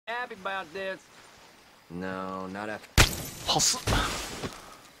パス。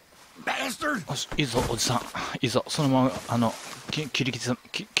よし、いいぞおじさん、いいぞ、そのまま切り刻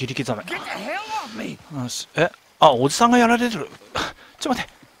め。よし、あ、おじさんがやられてる。ちょっと待っ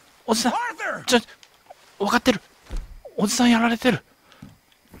て、おじさん、分かってる。おじさんやられてる。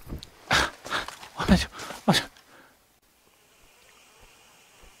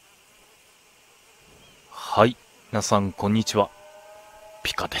はい、皆さんこんにちは。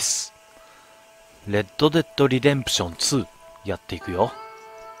ピカです。レッドデッドリデンプション2やっていくよ。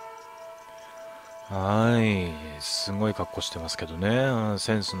はい、すごい格好してますけどね。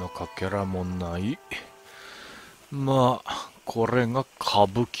センスのかけらもない。まあ、これが歌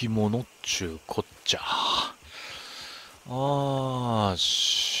舞伎ものっちゅうこっちゃ。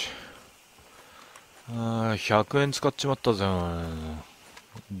100円使っちまったぜ。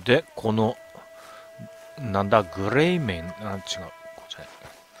で、この、なんだ、グレイメン、違う、こっちじゃない。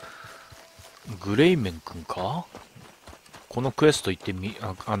グレイメンくんか？このクエスト行ってミッ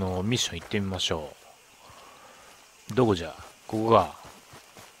ション行ってみましょう。どこじゃ？ここが。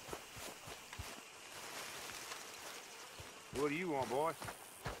What do you want, boy?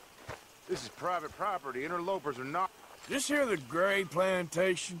 This is private property. Interlopers are not. This here the Gray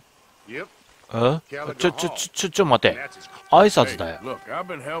Plantation? Yep. ちょ待て。挨拶だよ。Look, I've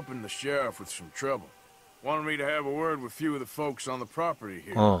been helping the sheriff with some trouble. Wanted me to have a word with few of the folks on the property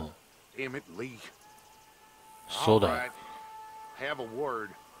here. Damn it, Lee. そうだよ。Have a word,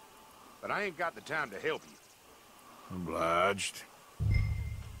 but I ain't got the time to help you. Obliged.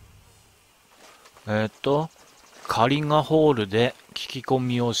 カリガホールで聞き込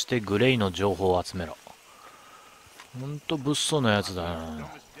みをしてグレイの情報を集めろ。ほんと物騒なやつだな。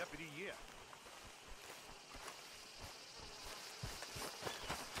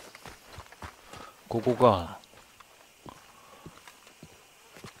ここか。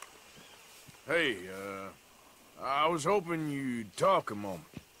Hey, I was hoping you'd talk a moment.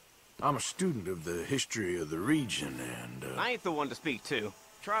 I'm a student of the history of the region, and, I ain't the one to speak to.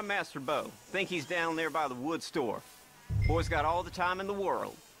 Try Master Bo. Think he's down there by the wood store. Boy's got all the time in the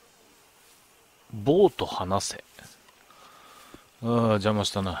world. ボーと話せ。邪魔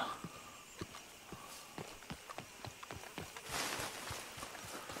したな。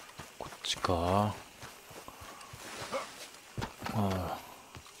こっちか。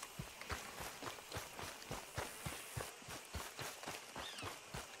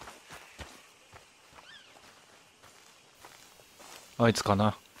あいつか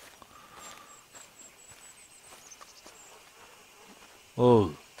な。お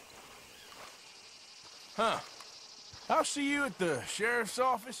う。Huh. I'll see you at the sheriff's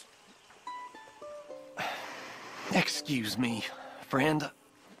office. Excuse me, friend.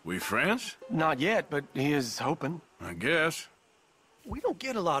 We friends? Not yet, but here's hoping. I guess. We don't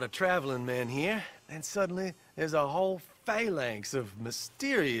get a lot of traveling men here, and suddenly there's a whole phalanx of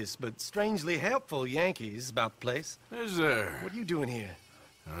mysterious but strangely helpful Yankees about the place. Is there? What are you doing here?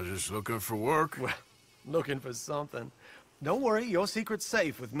 I was just looking for work. Well, looking for something. Don't worry, your secret's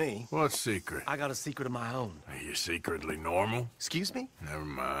safe with me. What secret? I got a secret of my own. Are you secretly normal? Excuse me? Never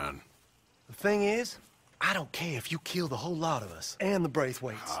mind. The thing is, I don't care if you kill the whole lot of us, and the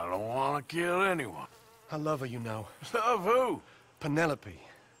Braithwaites. I don't want to kill anyone. I love her, you know. Love who? Penelope.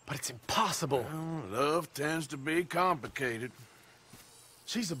 But it's impossible. Well, love tends to be complicated.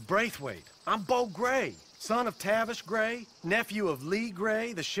 She's a Braithwaite. I'm Bo Gray, son of Tavish Gray, nephew of Lee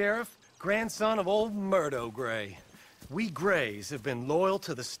Gray, the sheriff, grandson of old Murdo Gray. We Grays have been loyal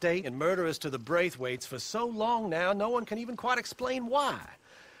to the state and murderous to the Braithwaites for so long now, no one can even quite explain why.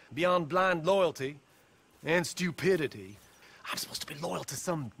 Beyond blind loyalty and stupidity, I'm supposed to be loyal to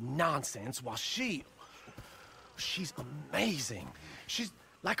some nonsense while she's amazing. She's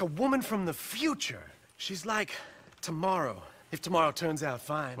like a woman from the future. She's like tomorrow, if tomorrow turns out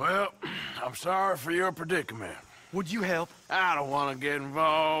fine. Well, I'm sorry for your predicament. Would you help? I don't want to get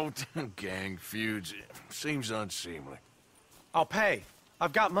involved. Gang feuds seems unseemly. I'll pay.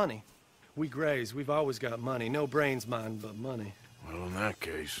 I've got money. We Grays, we've always got money. No brains, mind, but money. Well, in that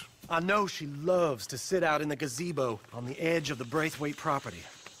case... I know she loves to sit out in the gazebo on the edge of the Braithwaite property.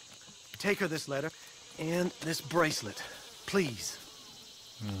 Take her this letter and this bracelet, please.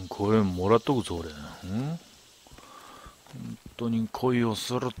 これもらっとくぞ俺。本当に恋を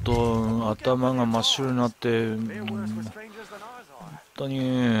すると頭が真っ白になって、本当に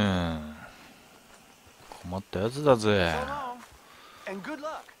困ったやつだぜ。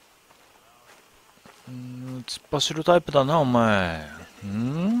突っ走るタイプだなお前。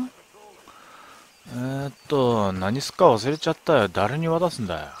何すっか忘れちゃったよ。誰に渡すん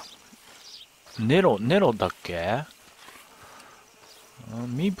だよ。ネロだっけ？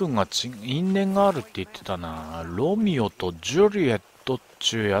身分が因縁があるって言ってたな。ロミオとジュリエットっ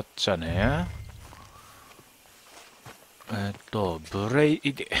ちゅうやっちゃね。ブレ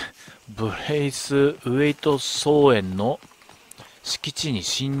イスウェイト草園の敷地に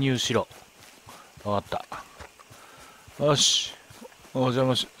侵入しろ。わかった。よし。お邪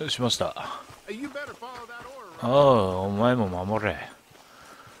魔 しました。ああ、お前も守れ。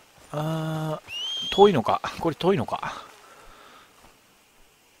遠いのか。これ遠いのか。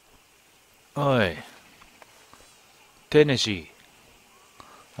おい。テネシー。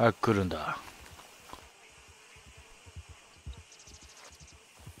早く来るんだ。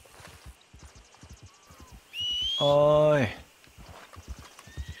おーい。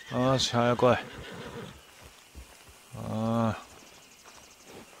よし、早く来い。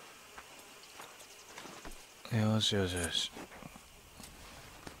よしよしよし。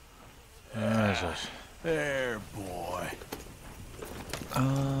よしよし。There, boy. オ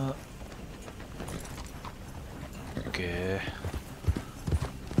ッケ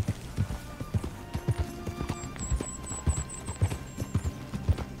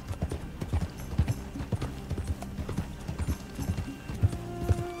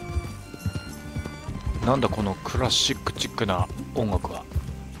ー。なんだこのクラシックチックな音楽は。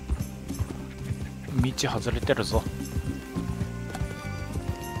道外れてるぞ。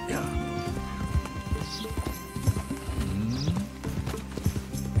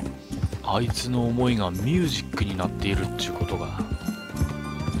あいつの思いがミュージックになっているっちゅうことが。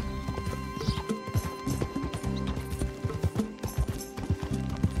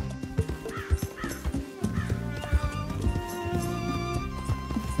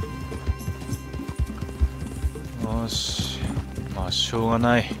よし、まあしょうが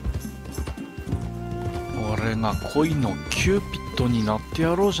ない。俺が恋のキューピッドになって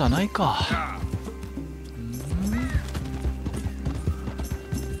やろうじゃないか。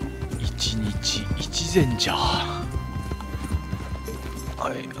一日一善じゃ。は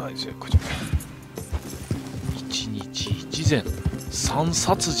いはい、じゃあこっち。一日一善三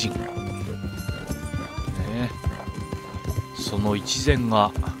殺人ね。その一善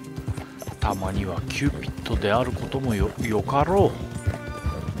がたまにはキューピッドであることも よかろ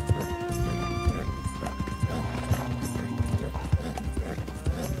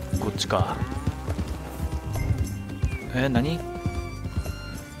う。こっちか。何？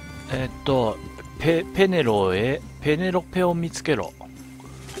ペネロペを見つけろ。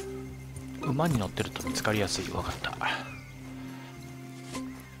馬に乗ってると見つかりやすい。わかった。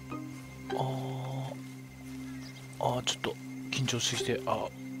ちょっと緊張してきて、う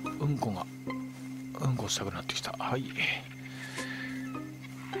んこしたくなってきた。はい。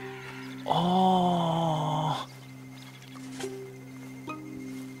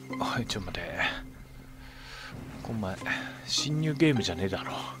はい、ちょっと待って。お前、侵入ゲームじゃねえだ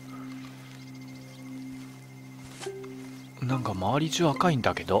ろ。なんか周り中赤いん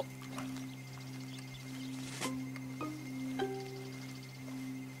だけど。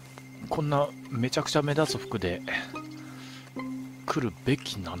こんなめちゃくちゃ目立つ服で来るべ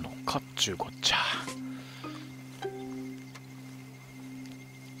きなのかっちゅうこっちゃ。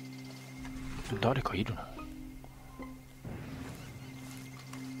誰かいるの？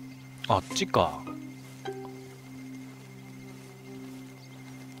あっちか。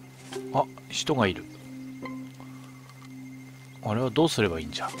人がいる。あれはどうすればいい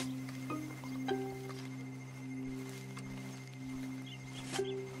んじゃ。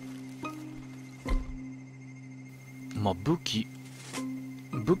まあ武器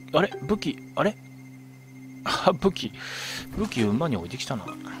あれ武器馬に置いてきたな。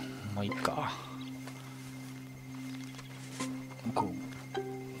まあいいか。こ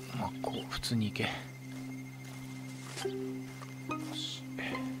う普通に行け。よ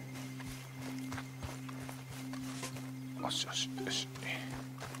しよしよしよし。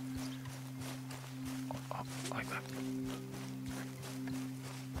はいはい。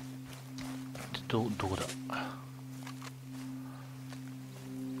どこだ。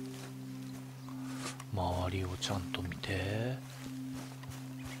周りをちゃんと見て。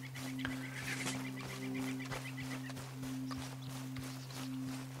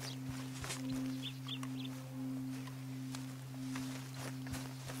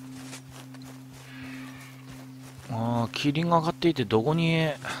霧が上がっていてどこに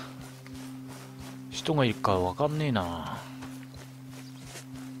人がいるかわかんねえな。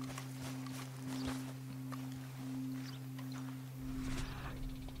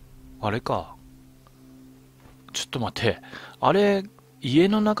あれか。ちょっと待って。あれ、家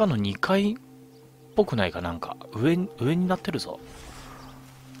の中の2階っぽくないか。なんか上になってるぞ。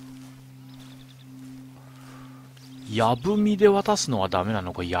やぶみで渡すのはダメな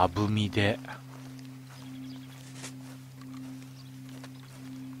のか。やぶみで。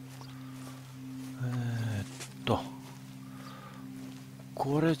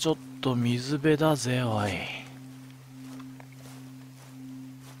これちょっと水辺だぜおい。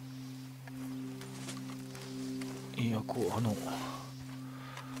いや、こう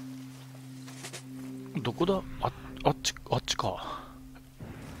どこだ。あっちか。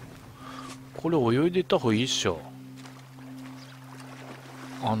これ泳いでいった方がいいっしょ。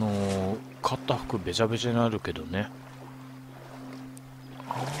買った服べちゃべちゃになるけどね。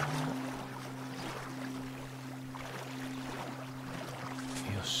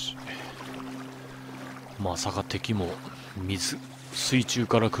よし。まさか敵も水中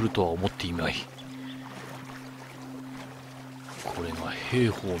から来るとは思っていない。これが兵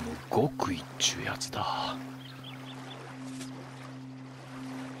法の極意っちゅうやつだ。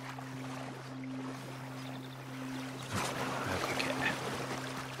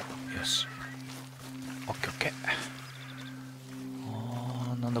よし、オッケーオッケ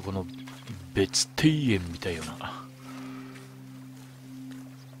ー。なんだこの別庭園みたいよな。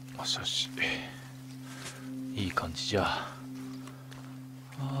よしよし、いい感じじゃ。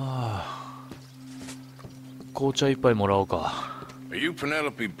紅茶一杯もらおうか。Are you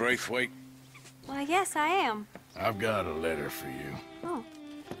Penelope Braithwaite? Why, yes, I am. I've got a letter for you. Oh.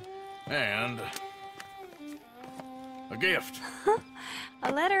 And a gift.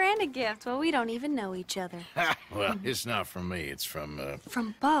 A letter and a gift. Well, we don't even know each other. Well, it's not from me. It's from,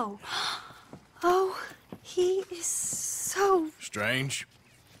 From Bo. Oh, he is so... Strange?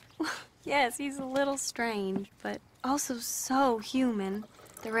 Yes, he's a little strange, but also so human.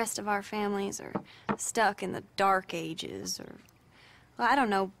 The rest of our families are stuck in the Dark Ages, or, well, I don't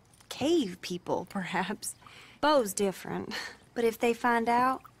know, cave people, perhaps. Bo's different. But if they find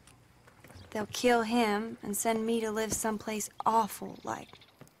out, they'll kill him and send me to live someplace awful like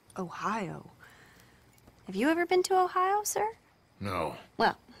Ohio. Have you ever been to Ohio, sir? No.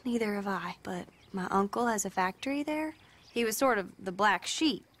 Well, neither have I, but my uncle has a factory there. He was sort of the black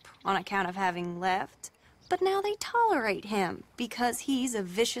sheep on account of having left, but now they tolerate him because he's a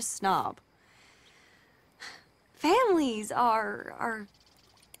vicious snob. Families are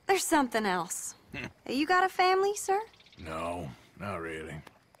there's something else. You got a family, sir? No, not really.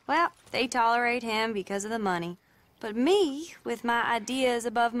 Well, they tolerate him because of the money. But me, with my ideas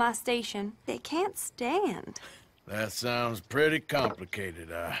above my station, they can't stand. That sounds pretty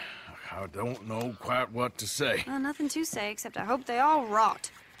complicated. I don't know quite what to say. Well, nothing to say, except I hope they all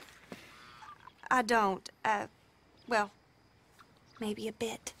rot. I don't, well, maybe a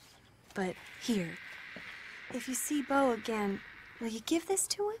bit. But here, if you see Bo again, will you give this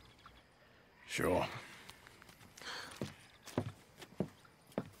to him? Sure.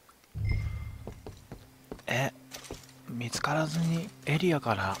 見つからずにエリア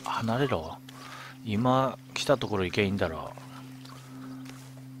から離れろ。今来たところ行けばいいんだろ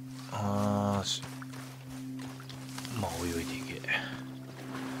う。まあ泳いでいけ。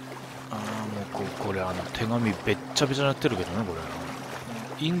もうこれ手紙べっちゃべちゃになってるけどね。これ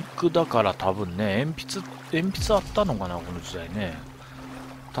インクだから多分ね、鉛筆あったのかなこの時代ね。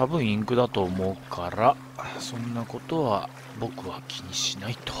多分インクだと思うから、そんなことは僕は気にしな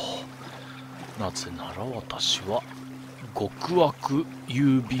いと。なぜなら私は極悪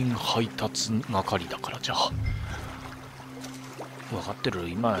郵便配達係だからじゃ。分かってる。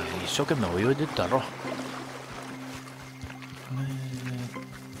今一生懸命泳いでったろ。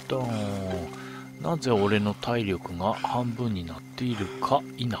なぜ俺の体力が半分になっているか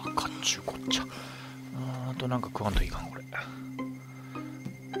否かっちゅうこっちゃ。あとなんか食わんといかんこれ。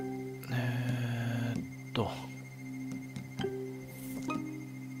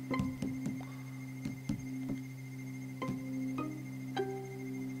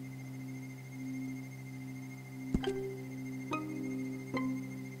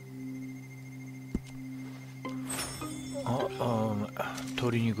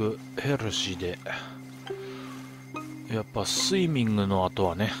鶏肉ヘルシーで、やっぱスイミングの後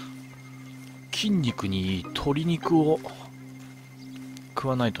はね、筋肉にいい鶏肉を食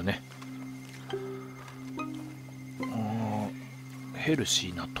わないとね。ヘルシ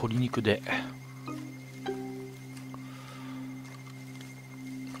ーな鶏肉で。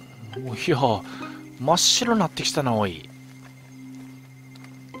いや真っ白になってきたなおい。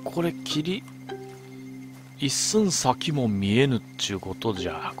これ一寸先も見えぬっちゅうことじ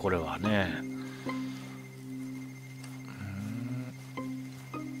ゃ、これはね。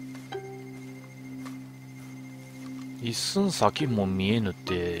一寸先も見えぬっ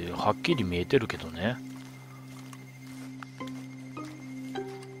てはっきり見えてるけどね。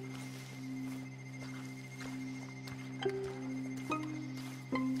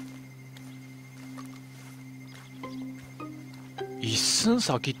一寸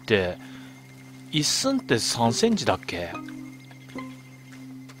先って一寸って3センチだっけ？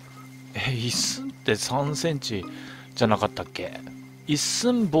一寸って3センチじゃなかったっけ？一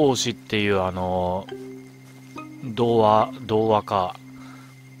寸法師っていう童話か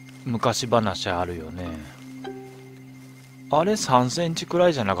昔話あるよね。あれ3センチくら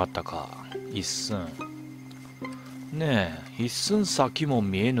いじゃなかったか、一寸。ねえ、一寸先も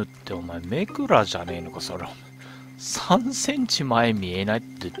見えぬってお前目くらじゃねえのか、それ。3センチ前見えないっ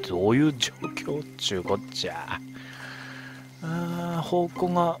てどういう状況っちゅうこっちゃ。方向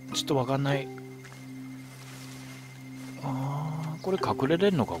がちょっとわかんない。これ隠れ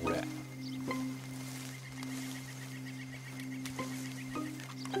れんのか、これ。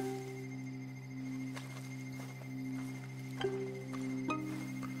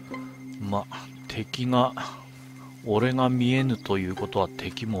敵が、俺が見えぬということは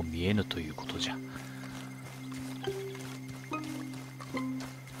敵も見えぬということじゃ。よ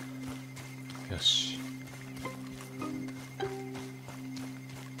し。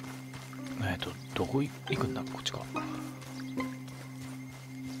どこ行くんだ？こっちか。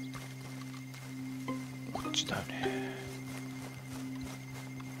こっちだよね。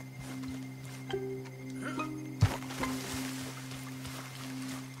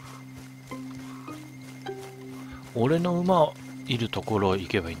俺の馬いるところ行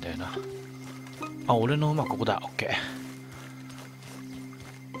けばいいんだよな。あ、俺の馬ここだ。オッケ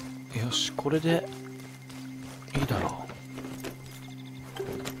ー。よし、これでいいだろ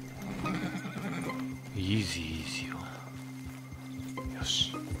う。イージーイージーよ。よ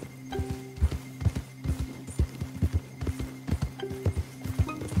し。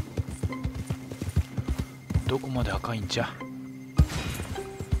どこまで赤いんじゃ。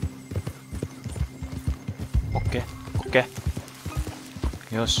オッケーオッケ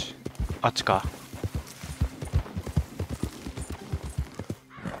ー。よし、あっちか。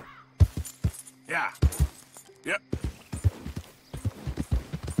Yeah. Yep.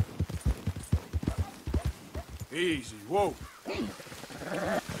 Easy. Whoa.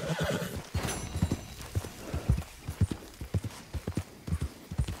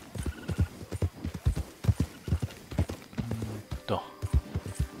 と。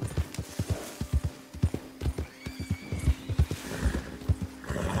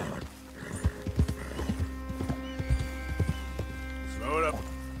Slow it up.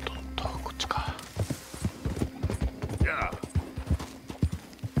 こっちか。Yeah.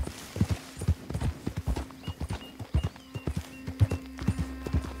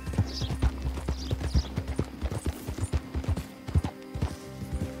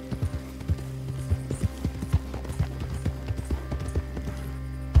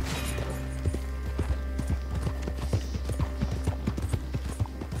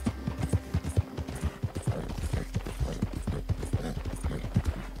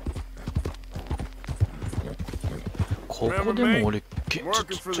 ここでも俺、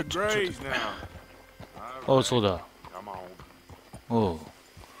Working for the Grays now. あ、そうだ。 Come on. おう。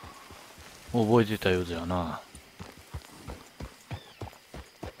覚えてたようだよな。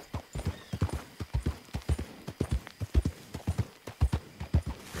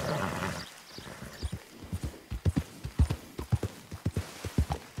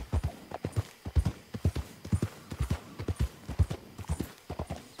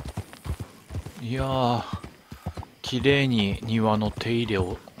いやー、綺麗に庭の手入れ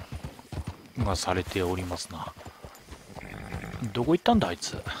がされておりますな。どこ行ったんだあい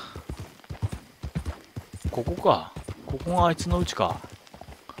つ。ここか。ここがあいつの家か。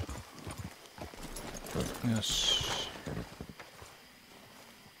よし。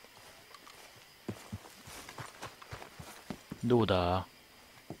どうだ？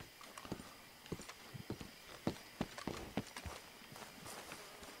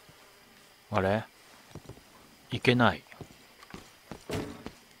あれ？いけない。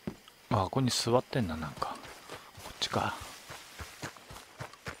あ、ここに座ってんな、なんか。こっちか。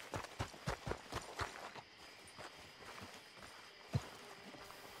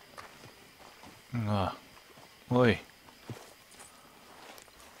あ、おい。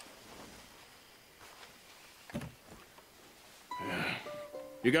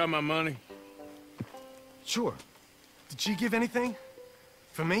You got my money? Sure. Did she give anything?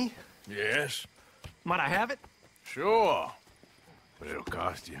 For me? Yes. Might I have it? Sure. But it'll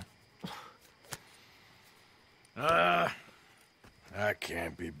cost you. I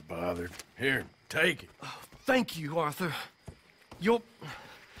can't be bothered. Here, take it. Thank you, Arthur. You'll...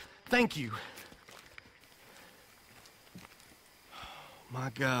 Thank you. My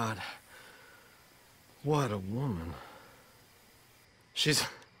God. What a woman. She's...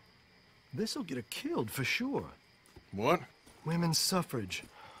 This'll get her killed for sure. What? Women's suffrage.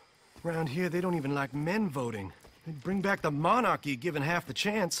 Around here, they don't even like men voting. They'd bring back the monarchy given half the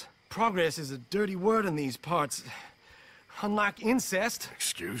chance. Progress is a dirty word in these parts. Unlike incest.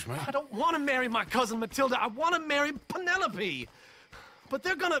 Excuse me? I don't want to marry my cousin Matilda. I want to marry Penelope. But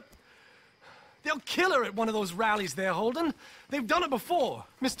they'll kill her at one of those rallies they're holding. They've done it before.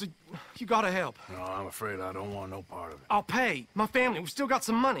 Mister, you gotta help. No, I'm afraid I don't want no part of it. I'll pay. My family, we've still got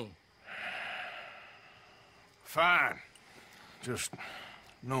some money. Fine. Just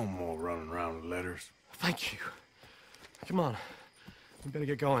no more running around with letters. Thank you. Come on. We better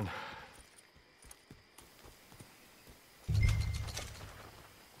get going.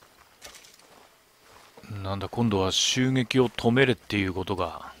 なんだ今度は襲撃を止めるっていうこと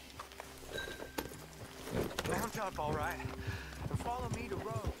が。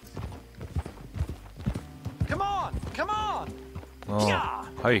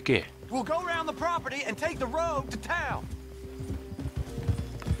はい行け。We'll go around the property and take the road to town.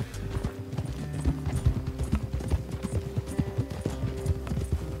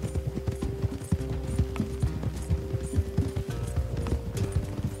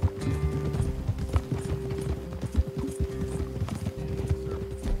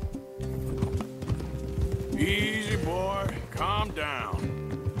 Easy, boy. Calm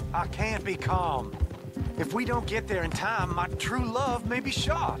down. I can't be calm. If we don't get there in time, my true love may be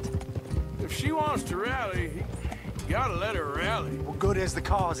shot. If she wants to rally, you gotta let her rally. Well, good as the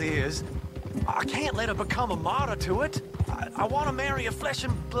cause is, I can't let her become a martyr to it. I want to marry a flesh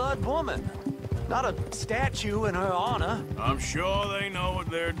and blood woman, not a statue in her honor. I'm sure they know what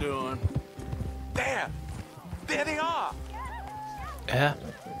they're doing. There they are. Eh?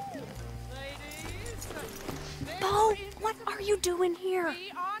 Bo, what are you doing here?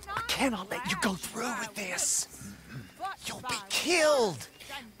 I cannot let you go through with this. You'll be killed.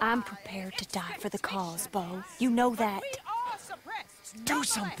 I'm prepared to die for the cause, Bo. You know that. Do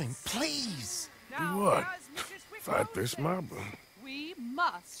something, please. Do what? Fight this mob? We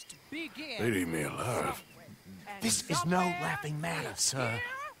must begin. They'd eat me alive. This is no laughing matter, sir.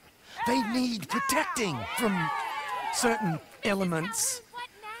 They need protecting from certain elements.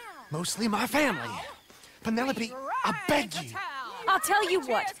 Mostly my family. Penelope, I beg you. I'll tell you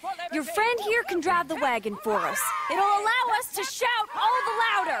what. Your friend here can drive the wagon for us. It'll allow us to shout all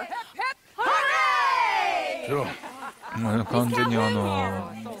the louder. Hooray! Sure. 完全に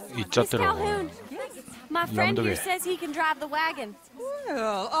言っちゃってるわ。 Calhoun. My friend here says he can drive the wagon.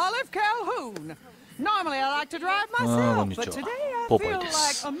 Well, Olive Calhoun. Normally I like to drive myself, but today I feel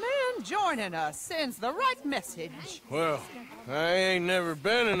like a man joining us sends the right message. Well, I ain't never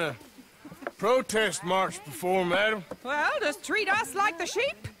been in a protest march before, madam. Well, just treat us like the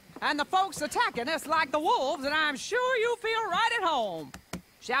sheep, and the folks attacking us like the wolves, and I'm sure you feel right at home.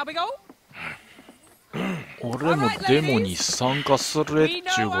 Shall we go? 俺もデモに参加するっ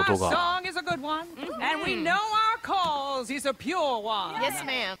ちゅうことが。 Song is a good one, and we know our cause is a pure one. Yes,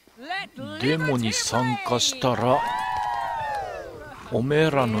 ma'am. デモに参加したらおめえ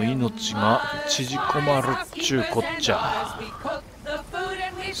らの命が縮こまるっちゅうこっちゃ。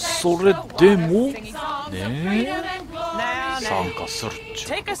それでもね参加するっち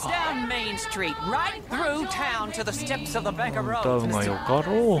ゅうこと Take us down Main Street, right through town to the steps of the Banker 歌 Road. うがよか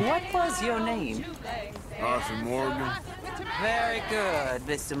ろう。 What was your name? Arthur Morgan. Very good,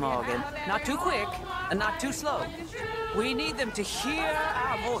 Mr. Morgan. Not too quick and not too slow. We need them to hear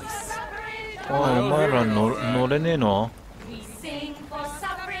our voice. お前ら乗れねえの Very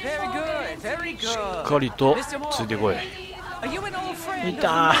good, very しっ good. かりとついてこい。 Are you an old friend い of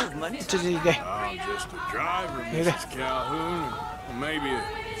た the movement? 続いて I'm just a driver, Mrs. Calhoun, and maybe a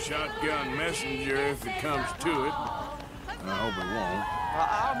shotgun messenger if it comes to it. I hope it won't.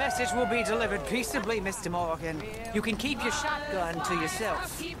 Our message will be delivered peaceably, Mr. Morgan. You can keep your shotgun to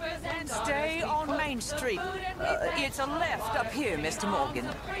yourself. Stay on Main Street. It's a left up here, Mr. Morgan.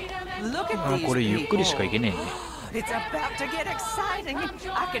 Look at あ these これゆっくりしか行け people. ね It's about to get exciting.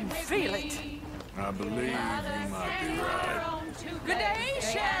 I can feel it. I believe you might be right. Good day,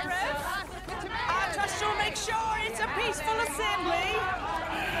 Sheriff. I trust you'll make sure it's a peaceful assembly.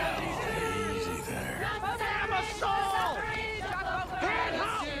 Easy there. Oh,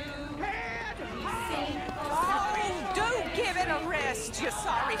 do give it a rest, you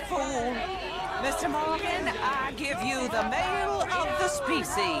sorry fool. Mr. Morgan, I give you the male of the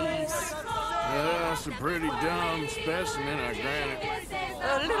species. That's a pretty dumb specimen, I grant it.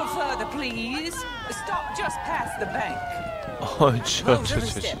 A little further, please. Stop just past the bank. え。おいちょ Those ち are ょ the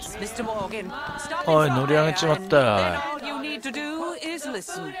ちょちょ steps, Mr. Morgan. Stop おい in 乗 front り上げちまっ there, た and よ then all you need to do is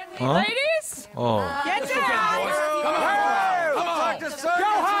listen. あ Ladies, おう get down. Go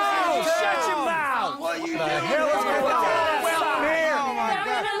home! Shut your mouth! What the hell is going on?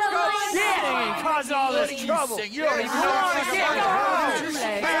 causing all this trouble? You don't even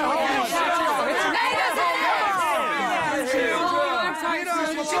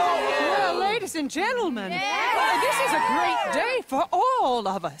Well, ladies and gentlemen, this is a great day for all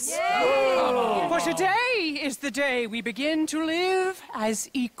of us. For today is the day we begin to live as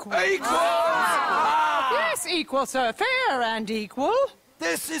equals. Yes, equal, sir. Fair and equal.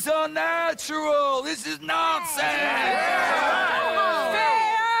 This is unnatural. This is nonsense.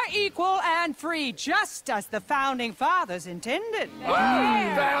 Fair, equal, and free, just as the Founding Fathers intended.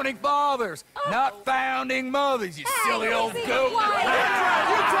 Founding fathers, not founding mothers, you silly old goat.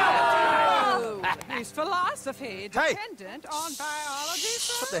 His philosophy dependent on biology.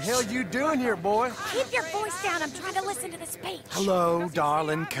 What the hell you doing here, boy? Keep your voice down. I'm trying to listen to the speech. Hello,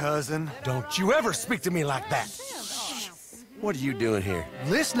 darling cousin. Don't you ever speak to me like that. What are you doing here?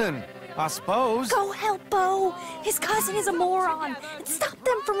 Listening, I suppose. Go help Bo. His cousin is a moron. And stop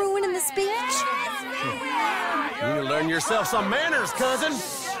them from ruining the speech. You need to learn yourself some manners, cousin.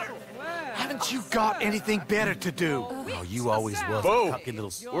 Haven't you got anything better to do? Oh, you always was Bo, a cocky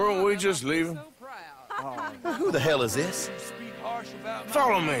little... weren't we just leaving? Who the hell is this?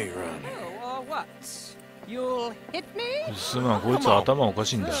 Follow me, Ronnie. What? You'll hit me? すまん、こいつ頭おか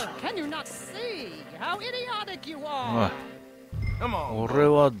しいんだ。 Can you not see how idiotic you are? おい、俺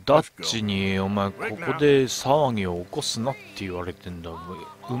はダッチにお前ここで騒ぎを起こすなって言われてんだ。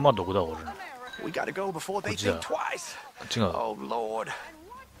馬どこだ俺の。 We gotta go before they think twice. 違う。 Oh Lord.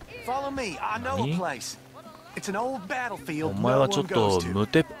 Follow me. I know a place. It's an old お battlefield 前 no はちょ one っと goes to. 無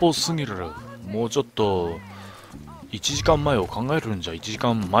鉄砲すぎる。もうちょっと1時間前を考えるんじゃ。1時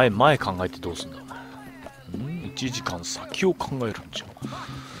間前考えてどうすんだ。1時間先を考えるんじゃ。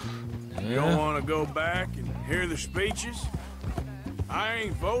You don't want to go back and hear the speeches? I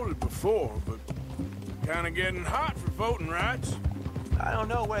ain't voted before, but kind of getting hot for voting rights. I don't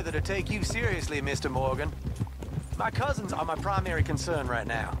know whether to take you seriously, Mr. Morgan. My cousins are my primary concern right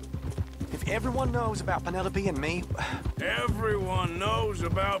now. If everyone knows about Penelope and me... Everyone knows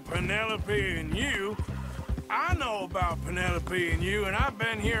about Penelope and you. I know about Penelope and you, and I've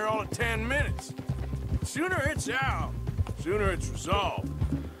been here all of 10 minutes. Sooner it's out, sooner it's resolved.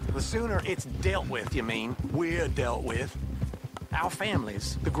 The sooner it's dealt with, you mean. We're dealt with. Our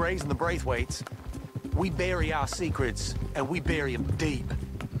families, the Greys and the Braithwaites, we bury our secrets, and we bury them deep.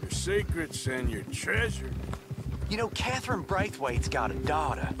 Your secrets and your treasure. You know, Catherine Braithwaite's got a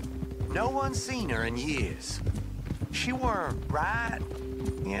daughter. No one's seen her in years. She weren't right,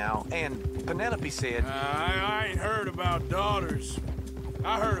 you know, and Penelope said... I ain't heard about daughters.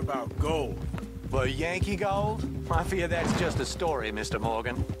 I heard about gold. But Yankee gold? I fear that's just a story, Mr.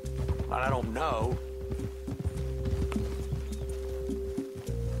 Morgan. I don't know.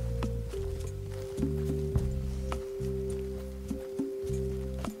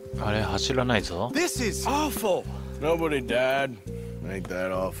 あれ走らないぞ。 This is awful. Nobody died. Ain't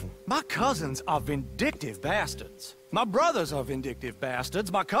that awful? My cousins are vindictive bastards. My brothers are vindictive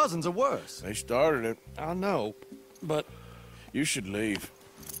bastards. My cousins are worse. They started it. I know, but... You should leave.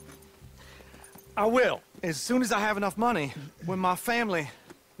 I will, as soon as I have enough money. When my family...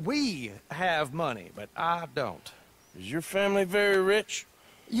 We have money, but I don't. Is your family very rich?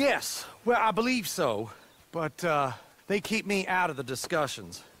 Yes, well, I believe so. But, they keep me out of the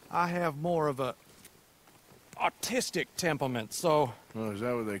discussions. I have more of a... artistic temperament, so... Oh, is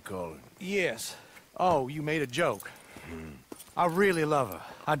that what they call it? Yes. Oh, you made a joke. I really love her.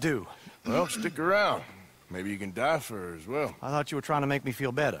 I do. Well, stick around. Maybe you can die for her as well. I thought you were trying to make me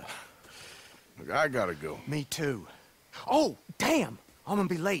feel better. Look, I gotta go. Me too. Oh, damn! I'm gonna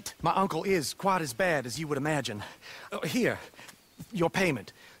be late. My uncle is quite as bad as you would imagine. Here, your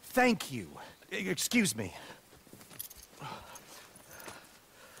payment. Thank you. Excuse me.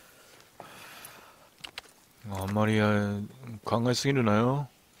 あんまり考えすぎるなよ。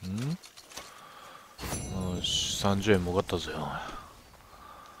よし、30円もかったぜ。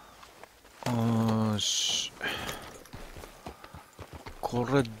よし。こ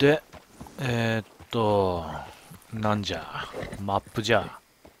れで、なんじゃ、マップじゃ。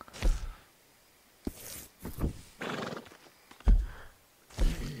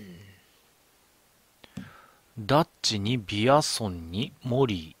ダッチにビアソンにモ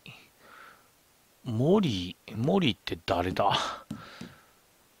リー。モリーって誰だ？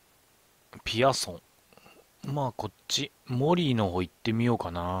ピアソン。まあこっちモリーの方行ってみよう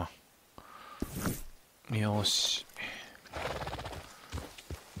かな。よし。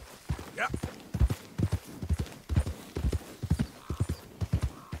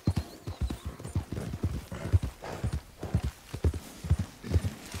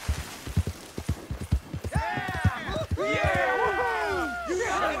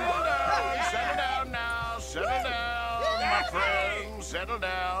settle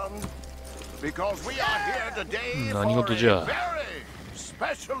down. Because we are here today for 何事じゃ。 a very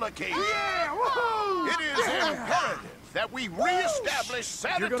special occasion. It is imperative that we reestablish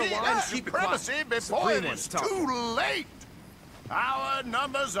sanity and supremacy before it is too late. Our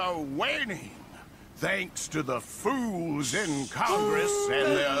numbers are waning, thanks to the fools in Congress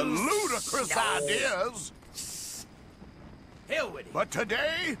and their ludicrous ideas. Hell with it. But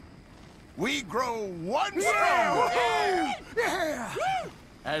today, we grow one stronger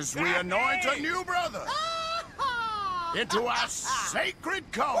as we anoint a new brother into our sacred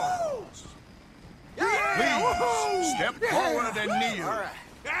cause. Please step forward and kneel.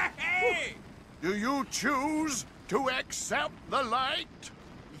 Do you choose to accept the light?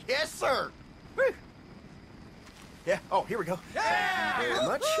 Yes, sir. Yeah. Oh, here we go. Thank you very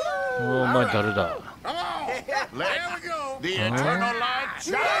much. お前誰だ。 Let the eternal light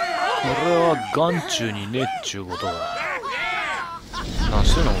shine. これは眼中にねっちゅうことが。何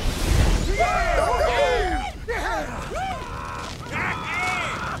してんの。おい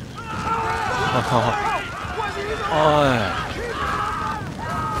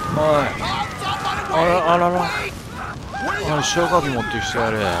あららら消火器持ってきて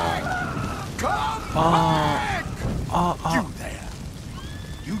やれ。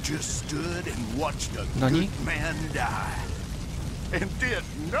You just stood and watched a Nani? good man die and did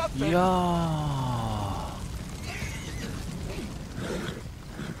nothing. いやー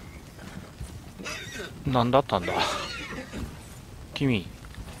何だったんだ君。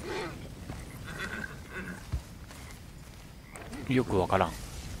よくわからん。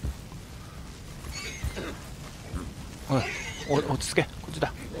おい落ち着け。こっち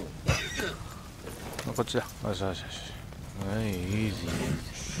だこっちだ。よしよしよし。はい、イージ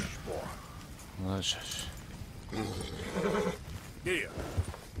ー。よしよし。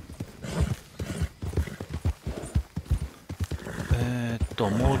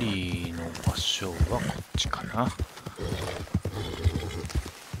モリの場所はこっちかな。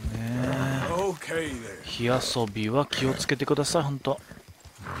火遊びは気をつけてください。ほんと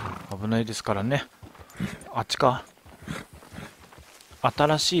危ないですからね。あっちか。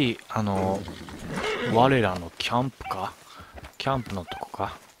新しい我らのキャンプか。キャンプのとこ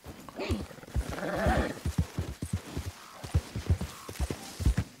か。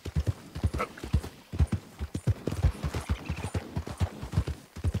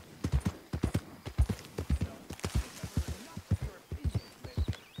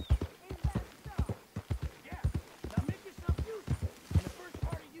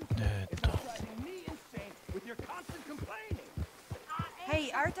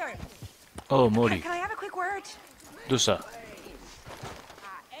Hey, Arthur. おう、モリ。 Can I have a quick word? どうした。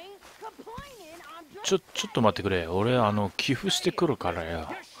ちょっと待ってくれ。俺寄付してくるからよ。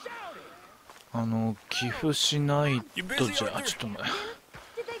寄付しないと。じゃあちょっと待って。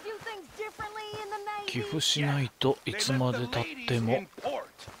寄付しないといつまでたっても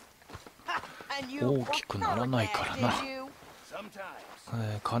大きくならないからな。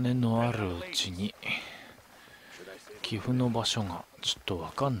金のあるうちに寄付の場所がちょっと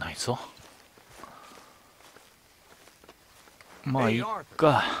わかんないぞ。まあいっ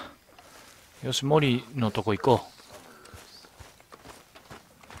か。よし、森のとこ行こ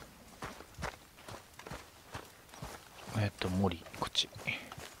う。森こっち。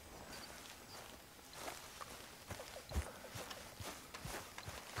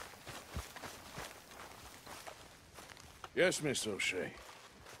Yes, Miss O'Shea.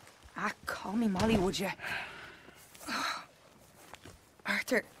 Call me Molly, would you?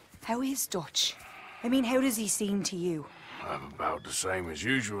 Arthur, how is Dutch? I mean, how does he seem to you? I'm about the same as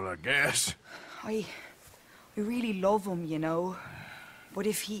usual, I guess. I really love him, you know. But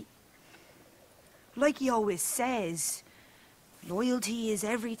if he... Like he always says, loyalty is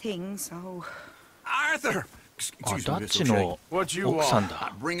everything, so... Arthur! あ、 Excuse ダ me, ッ Miss チ O'Shea. の What you 奥さん want?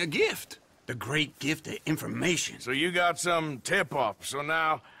 だ。 Bring a gift. The great gift of information. So you got some tip-off, so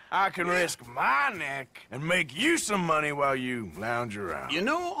now I can risk my neck and make you some money while you lounge around. You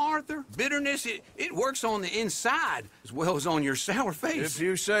know, Arthur, bitterness, it works on the inside as well as on your sour face. If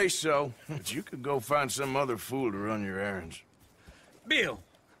you say so, but you could go find some other fool to run your errands. Bill,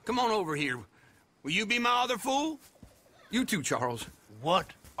 come on over here. Will you be my other fool? You too, Charles.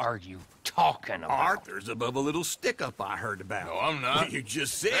 What are you talking about? Arthur's above a little stick-up I heard about. No, I'm not. You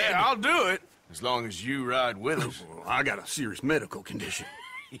just said... Hey, I'll do it, as long as you ride with us. I got a serious medical condition.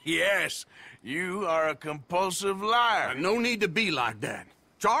 Yes, you are a compulsive liar. No need to be like that.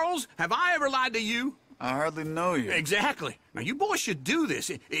 Charles, have I ever lied to you? I hardly know you. Exactly. Now, you boys should do this.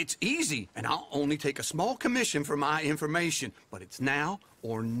 It's easy, and I'll only take a small commission for my information. But it's now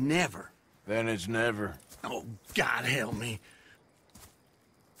or never. Then it's never. Oh, God help me.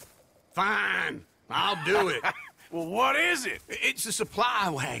 Fine, I'll do it. Well, what is it? It's a supply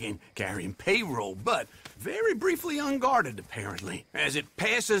wagon carrying payroll, but very briefly unguarded, apparently, as it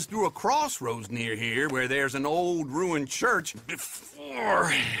passes through a crossroads near here where there's an old ruined church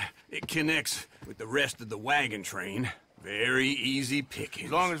before it connects with the rest of the wagon train. Very easy pickings.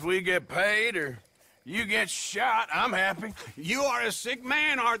 As long as we get paid or you get shot, I'm happy. You are a sick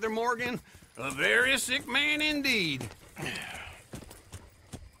man, Arthur Morgan. A very sick man indeed.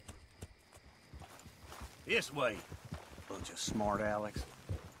 This way. Bunch of smart Alex.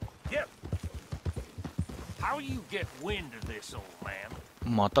 Yep. How you get wind of this, old man?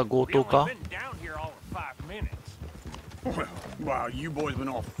 また強 We 盗 only か been down here all of 5 minutes. Well, while you boys been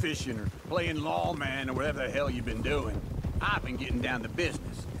off fishing or playing lawman or whatever the hell you've been doing, I've been getting down to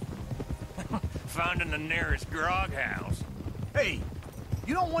business. Finding the nearest grog house. Hey,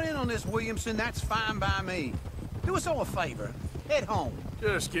 you don't want in on this, Williamson, that's fine by me. Do us all a favor. Head home.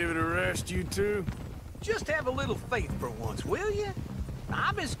 Just give it a rest, you two. Just have a little faith for once, will you?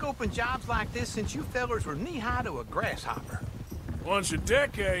 I've been scoping jobs like this since you fellers were knee-high to a grasshopper. Once a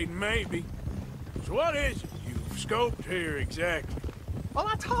decade, maybe. So what is it you've scoped here exactly? Well,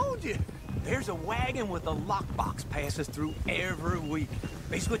 I told you. There's a wagon with a lockbox passes through every week.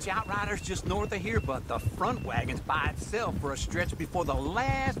 They switch outriders just north of here, but the front wagon's by itself for a stretch before the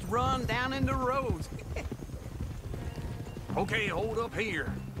last run down into roads. Okay, hold up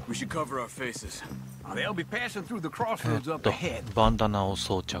here. We should cover our faces. They'll be passing through the crossroads up ahead. バンダナを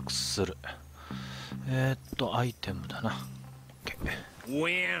装着する。アイテムだな。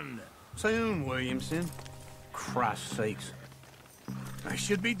When? Soon, Williamson. Christ's sakes. I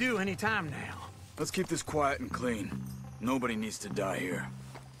should be due any time now. Let's keep this quiet and clean. Nobody needs to die here.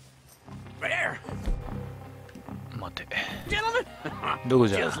 There! 待て。 Gentlemen! どこ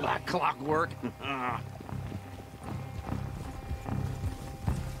じゃ Just like clockwork.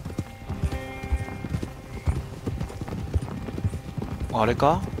 あれ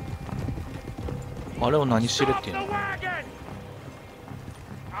かあれを何しれっていうの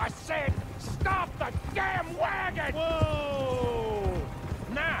I said, stop the damn wagon! Whoa!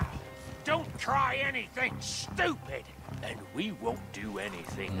 Now, don't try anything stupid, and we won't do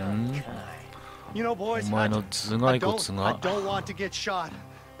anything unkind. You know, boys, お前の頭蓋骨 I が don't want to get shot,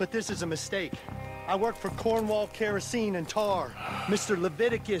 but this is a mistake. I work for Cornwall Kerosene and Tar, Mr.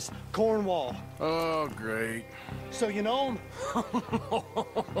 Leviticus Cornwall. Oh, great. So you know him?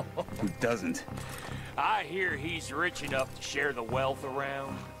 Who doesn't? I hear he's rich enough to share the wealth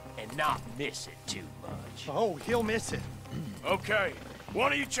around and not miss it too much. Oh, he'll miss it. Okay, why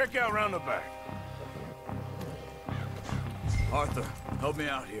don't you check out round the back? Arthur, help me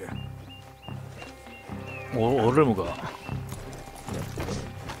out here. 俺もが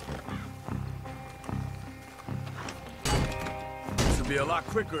This would be a lot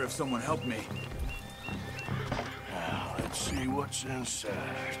quicker if someone helped me. Now, let's see what's inside.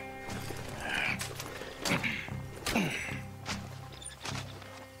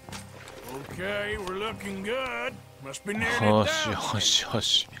 Okay, we're looking good. Must be nearly よ down. しよしよ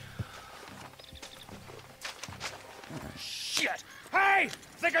し Shit! Hey!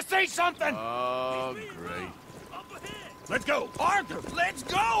 Think I see something! Oh, great. Let's go! Arthur, let's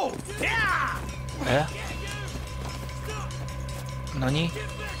go! Yeah! え何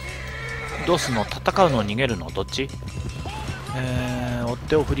どうすんの戦うの逃げるのどっち追っ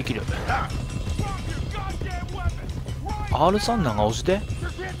手を振り切る R3 長押しで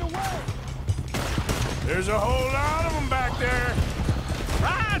There's a whole lot of them back there.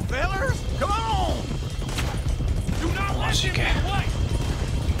 Right, fellers! Come on! Do not マジけ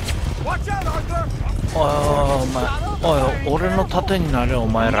Watch out, Arthur! おいおい俺の盾になれお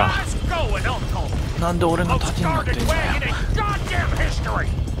前ら なんで俺の盾になってんだよ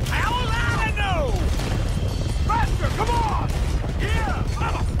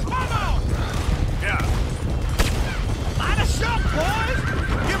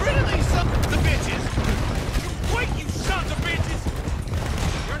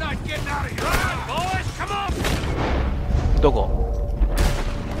どこ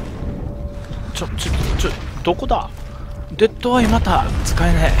どこだデッドアイまた使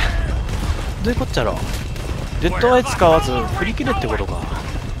えねえどういうこっちゃろデッドアイ使わず振り切れってことか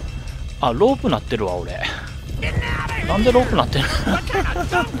あロープなってるわ俺なんでロープなってる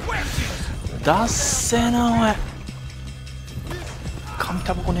だっせーなお前紙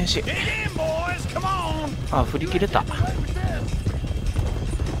タバコねえしあ振り切れたよ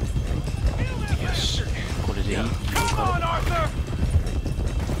しこれでいい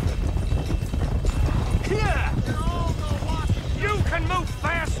You can move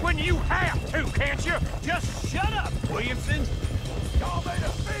fast when you have to, can't you? Just shut up, Williamson. Y'all made a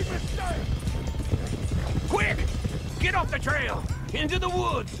big mistake. Quick! Get off the trail! Into the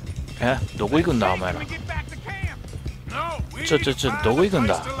woods! え、どこ行くんだお前ら。 No, we ちょ、 need to find どこ a 行くん place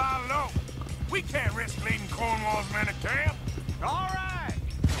だ。 to lie low. We can't risk leading Cornwall's men to camp. All right!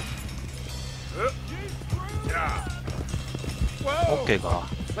 Yeah. オッケーか。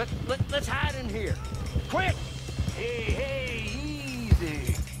 Let's hide in here. Quick! Hey,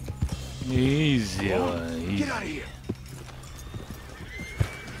 easy. いいぜよ、いい Get out of here.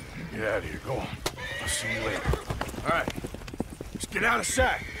 Get out of here. Go on. I'll see you later. All right. Let's get out of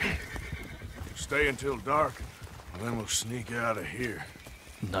sight. Stay until dark, and then we'll sneak out of here.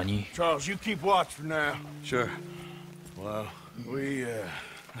 何 Charles, you keep watch for now. Sure. Well, we,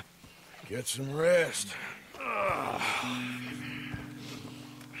 get some rest.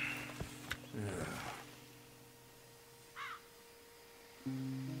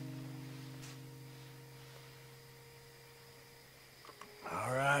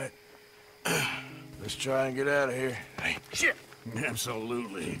 All right. Let's try and get out of here. Hey, shit!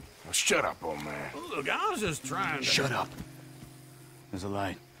 Absolutely. Now shut up, old man. Look, I was just trying to... Shut up. There's a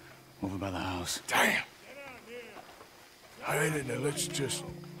light over by the house. Damn! All right, now let's just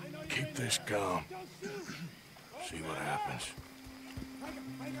keep this calm. See what happens.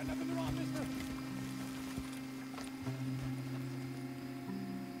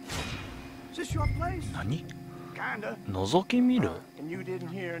 Is this your place? 何 Kinda. 覗き見る And you didn't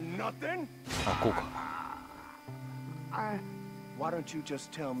hear nothing? あ、こうか。 Why don't you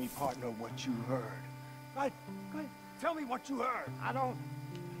just tell me, partner, what you heard? Right? Tell me what you heard. I don't...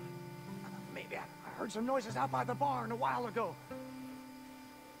 Maybe I heard some noises out by the barn a while ago.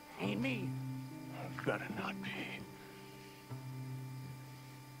 Ain't me. Better not be.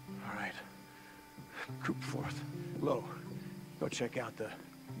 All right. Group forth. Low. Go check out the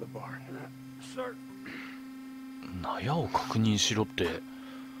barn. Sir. 納屋を確認しろって。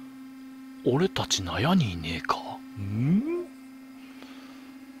俺たち納屋にいねえか。ん？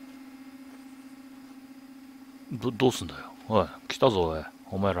どうすんだよ。おい、来たぞおい。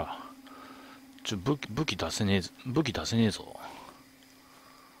お前ら。武器出せねえぞ。武器出せねえぞ。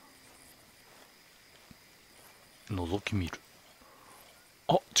覗き見る。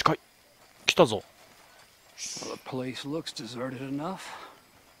あ、近い。来たぞ。 Well, the place looks deserted enough.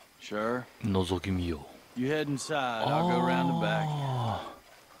 Sure. 覗き見よう。 You head inside. I'll go around the back.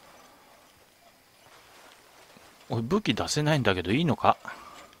 俺武器出せないんだけどいいのか？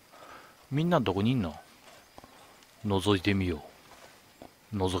みんなどこにいんの？覗いてみよ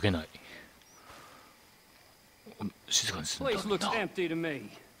う。覗けない。静かにすんだ。 Place looks empty to me.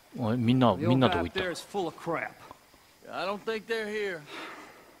 おい、みんなどこ行 The っ old guy up た？ there is full of crap. I don't think they're here.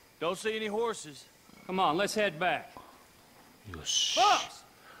 Don't see any horses. Come on, let's head back. よし。 Boss!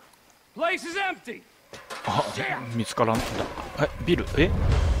 Place is empty. あ、見つからんだ。え、ビル、え？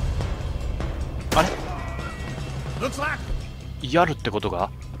あれ？ Looks like やるってことが？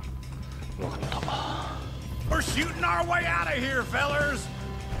わかった。 we're shooting our way out of here, fellers.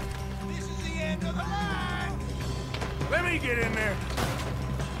 This is the end of the line. Let me get in there.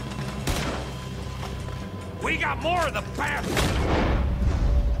 We got more of the bastards.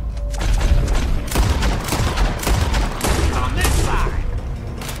 On this side.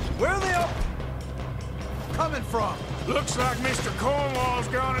 Where are they all coming from? Looks like Mr. Cornwall's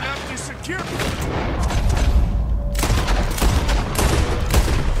gone and up to secure.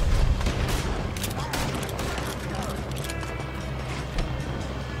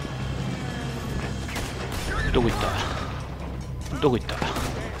 どこ行ったどこ行った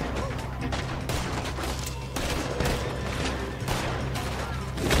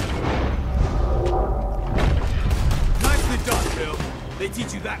Nicely done, Bill. They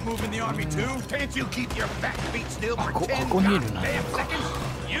teach you that move in the army too? Can't you keep your back feet still for 10 goddamn seconds?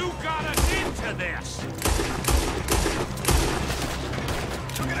 You got us into this.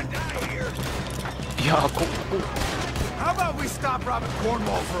 We're gonna die here. いやHow about we stop robbing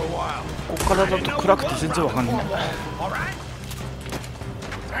Cornwall for a while? ここからだと暗くて全然わかんない。 All right?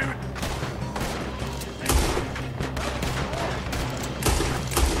 Damn it.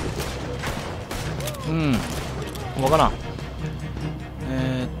 うん、わからん。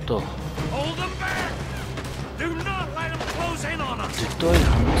Hold them back. Do not let them close in on us. ジェットエイ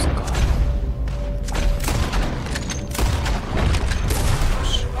反応するか。よ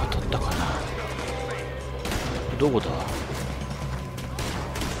し、当たったかな。どこだ？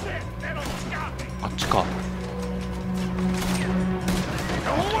あっちか。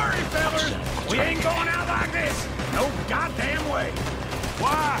 Don't worry, fellas. We ain't going out like this. No goddamn way.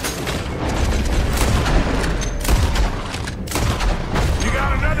 Why? You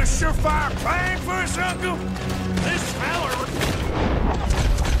got another surefire plan for us, Uncle? This fella...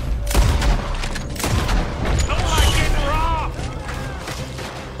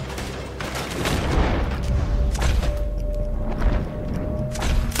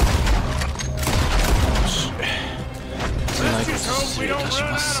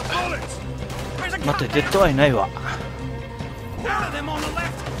 待って、デッドアイないわ。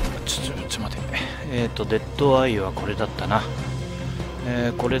ちょっと待って。デッドアイはこれだったな。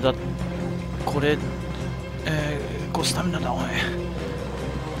これだ、これ、こうスタミナだ、おい。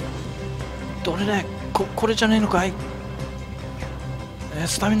どれだい、これじゃねえのかい。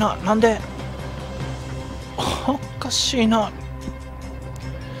スタミナ、なんでおかしいな。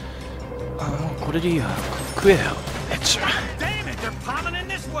これでいいよ、食えよ。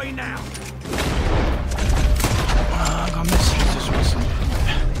画面失礼しますね。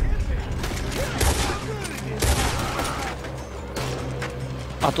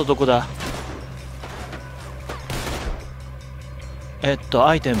あとどこだ。ア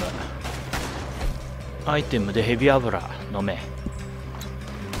イテムでヘビ油飲め。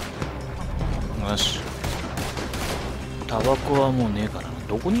よし、タバコはもうねえからな。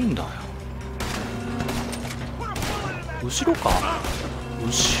どこにいんだよ。後ろか、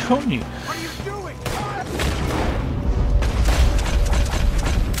後ろに。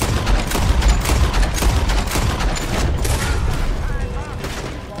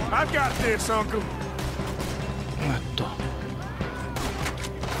I've got this, Uncle.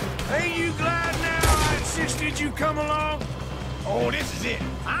 Hey, you glad now I insisted you come along? Oh, this is it.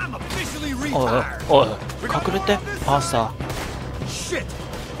 I'm officially retired. おい、隠れて、アーサー。Shit!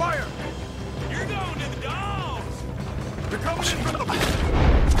 Fire! You're going to the dogs. They're coming in from the...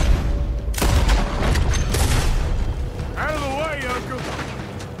 Out of the way, Uncle.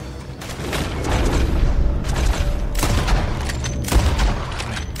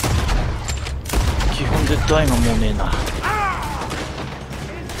 基本デッドアイがもうねえな。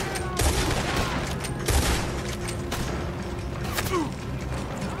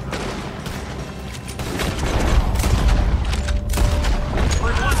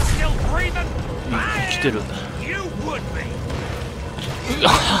生きてる。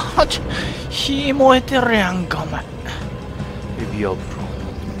火燃えてるやんかお前。ヘビアブロン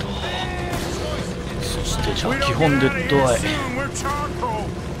と、そしてじゃあ基本デッドアイ、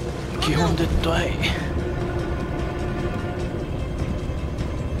基本デッドアイ。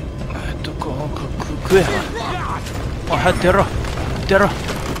食え。おい、早く出ろ出ろ。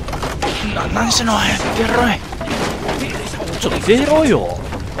何してんの、早く出ろい。ちょっと出ろよ。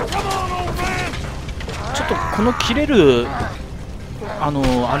ちょっとこの切れる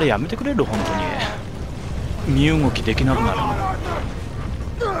あれやめてくれる、本当に。身動きできなくなるの。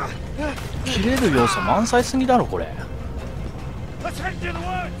切れる要素満載すぎだろこれ。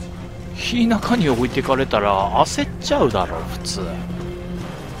火中に置いてかれたら焦っちゃうだろ普通。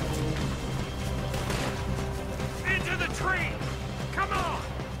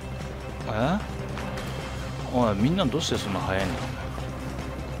おい、みんなどうしてそんな速いんだ。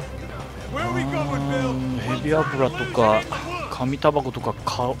ヘビ油とか紙タバコとか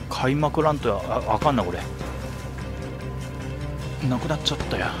買いまくらんとあかんな。これなくなっちゃっ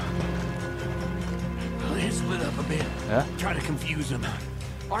たよ。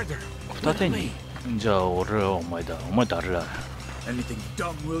二手に。じゃあ俺はお前だ。お前誰だ。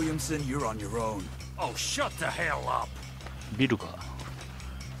ビルか。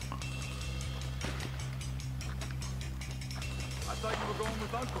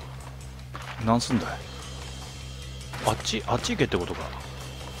なんすんだい。あっち行けってことか。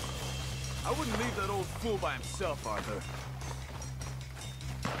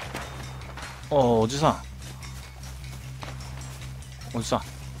おじさん、おじさん、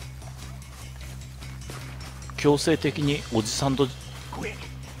強制的におじさんと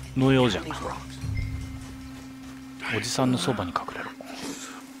のようじゃん。おじさんのそばに隠れろ。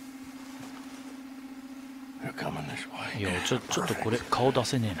いや、ちょっとこれ顔出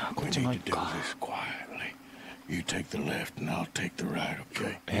せねえな。こっちがいいか。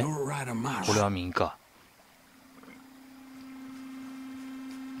え、これは民か。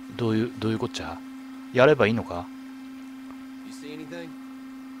どういうこっちゃ。やればいいのか。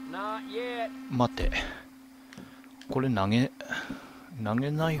待って、これ投げナ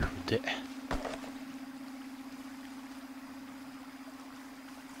イフで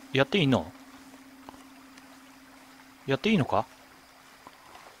やっていいの？やっていいのか。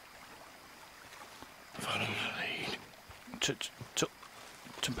ちょ待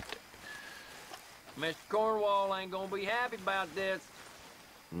って。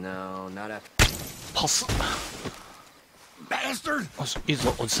パス。よし、いい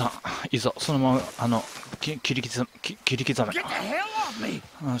ぞおじさん、いいぞ。そのまま切り刻め。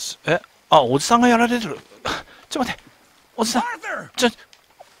よし。おじさんがやられてる。ちょ待って、おじさん、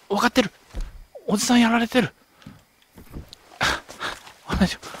分かってる。おじさんやられてる。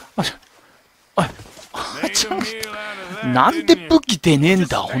おい、なんで武器出ねえん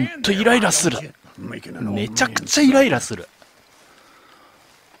だ。ほんとイライラする。めちゃくちゃイライラする。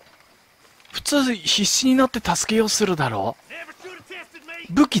普通必死になって助けようするだろ。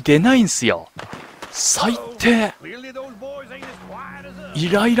武器出ないんすよ。最低。イ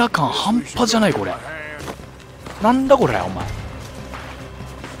ライラ感半端じゃないこれ。なんだこれお前。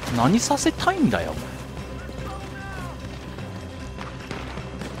何させたいんだよお前。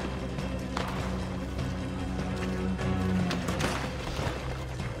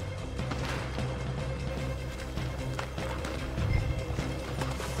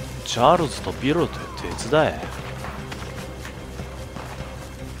チャールズとビロで手伝え。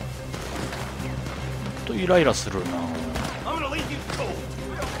ほんとイライラするな。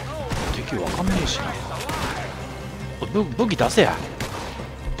敵わかんねえしな。武器出せや。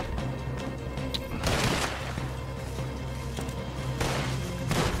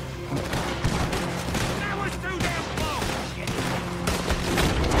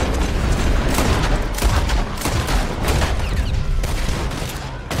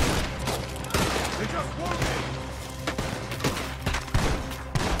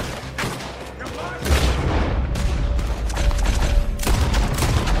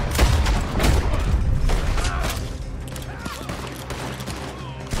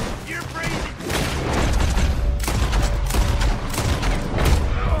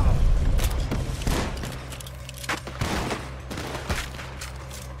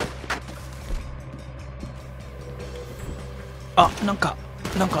あ、なんか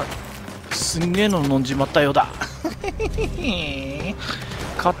すんげえの飲んじまったようだ。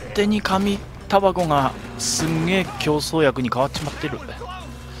勝手に紙タバコがすんげえ競争薬に変わっちまってる。よ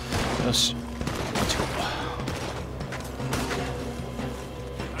し、こっち行こ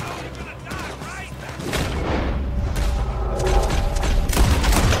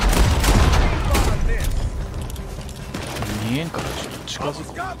う。見えんからちょっと近づ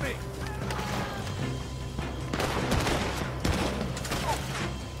こう。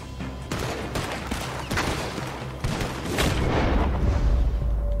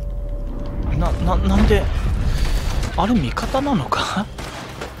なんであれ味方なのか。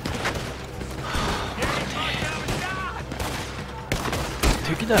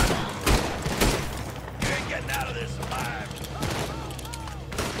敵だよな。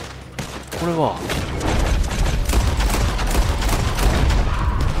これは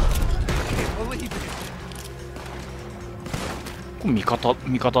これ味方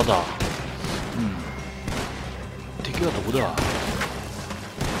だ。敵はどこだ。こっ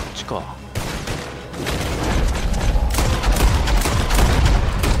ちか。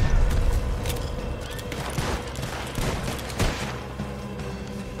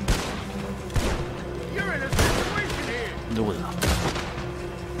どこだ。あっ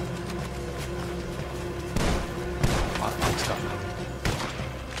ちか。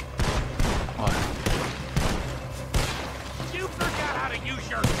お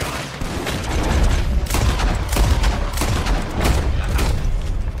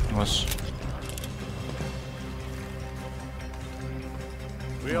い。よし。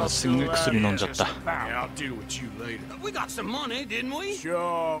今すぐ薬飲んじゃった。I'll deal with you later. We got some money, didn't we?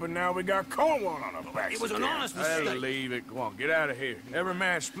 Sure, but now we got Cornwall on our backs. It was an again. honest Hey, mistake. leave it. Go on, get out of here. Every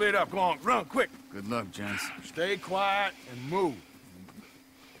man split up. Go on, run quick. Good luck, gents. Stay quiet and move.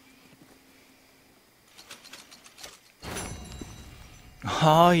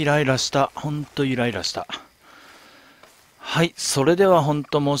 はあ、イライラした。ほんとイライラした。はい、それではほん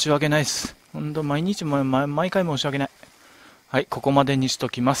と申し訳ないです。ほんと毎回申し訳ない。はい、ここまでにしと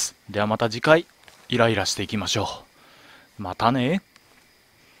きます。ではまた次回、イライラしていきましょう。またね。